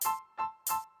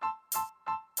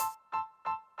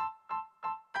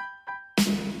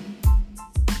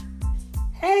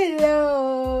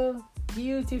Hello,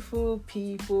 beautiful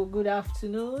people. Good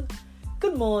afternoon,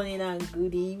 good morning, and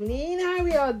good evening. How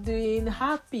we all doing?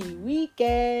 Happy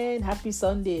weekend, happy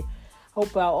Sunday.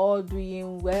 Hope we're all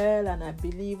doing well, and I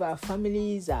believe our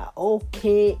families are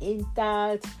okay,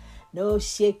 intact. No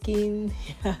shaking.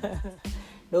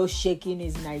 No shaking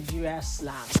is Nigeria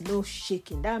slang. No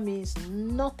shaking. That means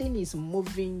nothing is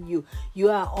moving you. You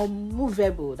are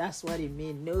unmovable. That's what it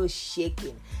means. No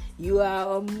shaking. You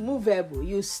are unmovable.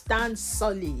 You stand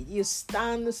solid. You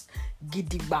stand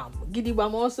gidibam.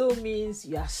 Gidibam also means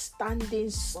you are standing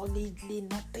solidly.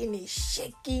 Nothing is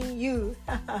shaking you.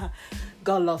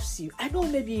 God loves you. I know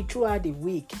maybe throughout the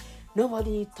week,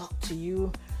 nobody talked to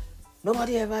you.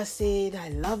 Nobody ever said, I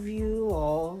love you,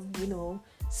 or,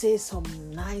 say some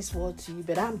nice word to you.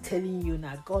 But I'm telling you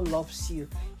now, God loves you.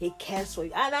 He cares for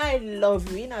you. And I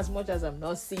love you. In as much as I'm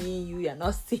not seeing you, you're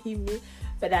not seeing me.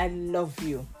 But I love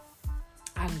you.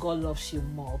 And God loves you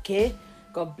more, okay?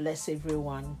 God bless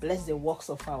everyone. Bless the works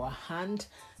of our hand.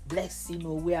 Bless,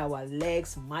 where our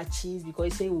legs matches. Because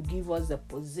He said He will give us the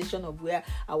position of where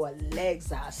our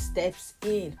legs are steps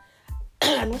in.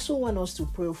 And also want us to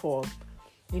pray for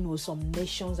some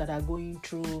nations that are going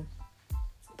through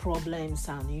problems,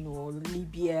 and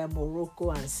Libya,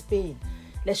 Morocco, and Spain.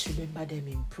 Let's remember them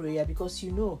in prayer, because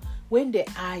when the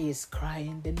eye is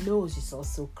crying, the nose is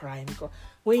also crying. Because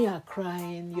when you are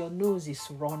crying, your nose is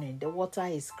running. The water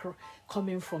is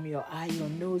coming from your eye. Your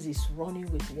nose is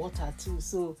running with water too.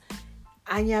 So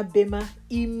anya bema,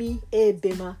 imi e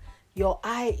bema. Your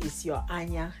eye is your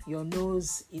anya, your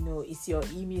nose, is your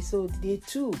imi. So they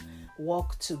too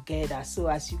work together. So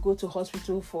as you go to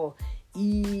hospital for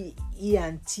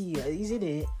ENT, is it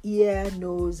the ear,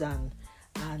 nose, and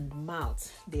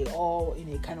mouth? They all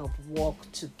kind of work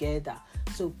together.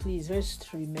 So please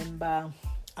just remember,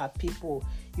 people.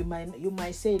 You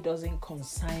might say it doesn't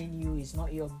concern you, it's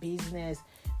not your business.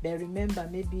 But remember,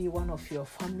 maybe one of your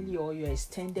family, or your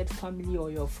extended family,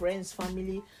 or your friend's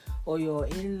family, or your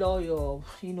in-law, your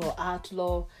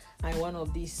outlaw, and one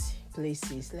of these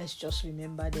places. Let's just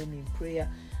remember them in prayer,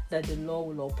 that the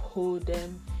Lord will uphold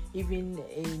them. Even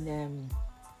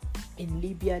in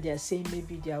Libya, they are saying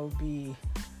maybe there will be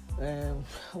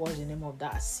what's the name of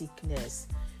that sickness,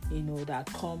 that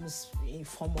comes in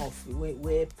form of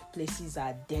where places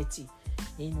are dirty,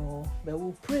 but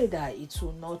we'll pray that it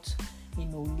will not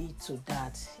lead to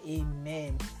that.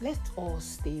 Amen. Let all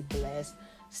stay blessed.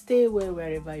 Stay well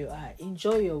wherever you are.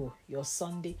 Enjoy your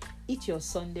Sunday. Eat your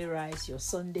Sunday rice, your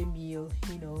Sunday meal,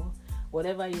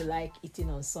 whatever you like eating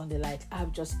on Sunday. Like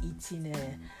I've just eaten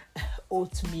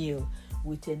oatmeal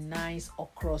with a nice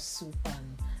okra soup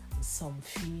and some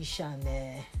fish and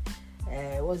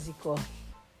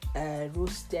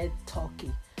roasted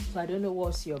turkey. So I don't know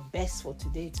what's your best for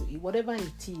today to eat. Whatever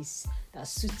it is that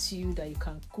suits you, that you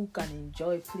can cook and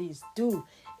enjoy, please do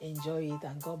enjoy it.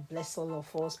 And God bless all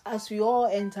of us as we all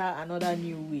enter another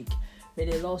new week. May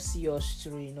the Lord see us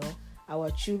through.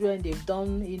 Our children, they've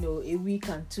done a week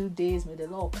and 2 days. May the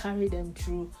Lord carry them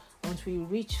through until we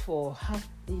reach for half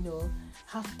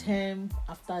term.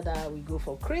 After that, we go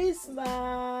for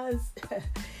Christmas.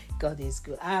 God is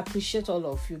good. I appreciate all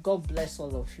of you. God bless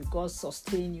all of you. God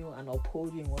sustain you and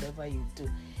uphold you in whatever you do.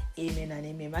 Amen and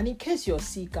amen. And in case you're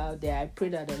sick out there, I pray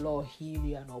that the Lord heal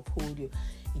you and uphold you.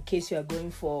 In case you are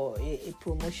going for a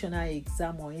promotional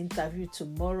exam or interview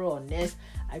tomorrow or next,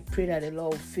 I pray that the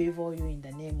Lord will favor you in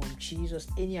the name of Jesus.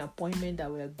 Any appointment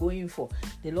that we are going for,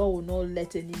 the Lord will not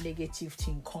let any negative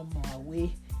thing come our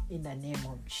way in the name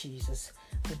of Jesus.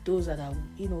 For those that are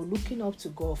looking up to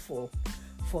God for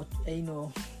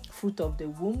fruit of the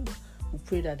womb, we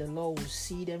pray that the Lord will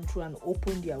see them through and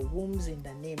open their wombs in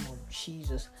the name of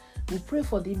Jesus. We pray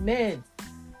for the men.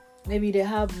 Maybe they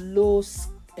have low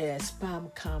sperm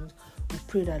count. We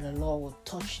pray that the Lord will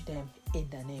touch them in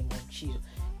the name of Jesus.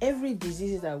 Every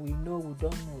disease that we know, we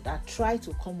don't know, that try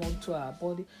to come onto our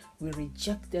body, we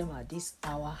reject them at this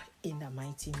hour in the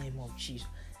mighty name of Jesus.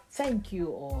 Thank you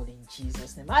all in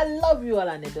Jesus' name. I love you all,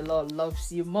 and the Lord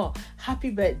loves you more. Happy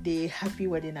birthday, happy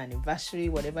wedding anniversary,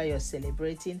 whatever you're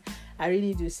celebrating. I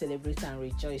really do celebrate and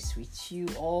rejoice with you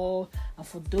all. And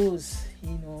for those,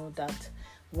 that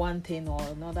one thing or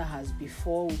another has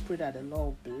before, we pray that the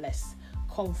Lord bless,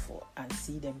 comfort, and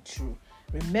see them through.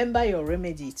 Remember your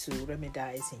remedy to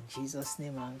remedize in Jesus'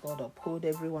 name, and God uphold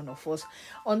every one of us.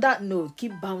 On that note,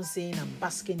 keep bouncing and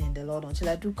basking in the Lord until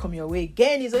I do come your way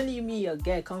again. It's only me, your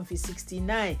girl, Comfy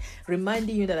 69,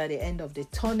 reminding you that at the end of the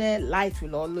tunnel, light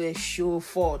will always show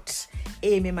forth.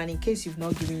 Amen. And in case you've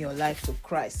not given your life to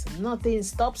Christ, nothing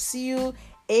stops you.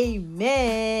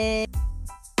 Amen.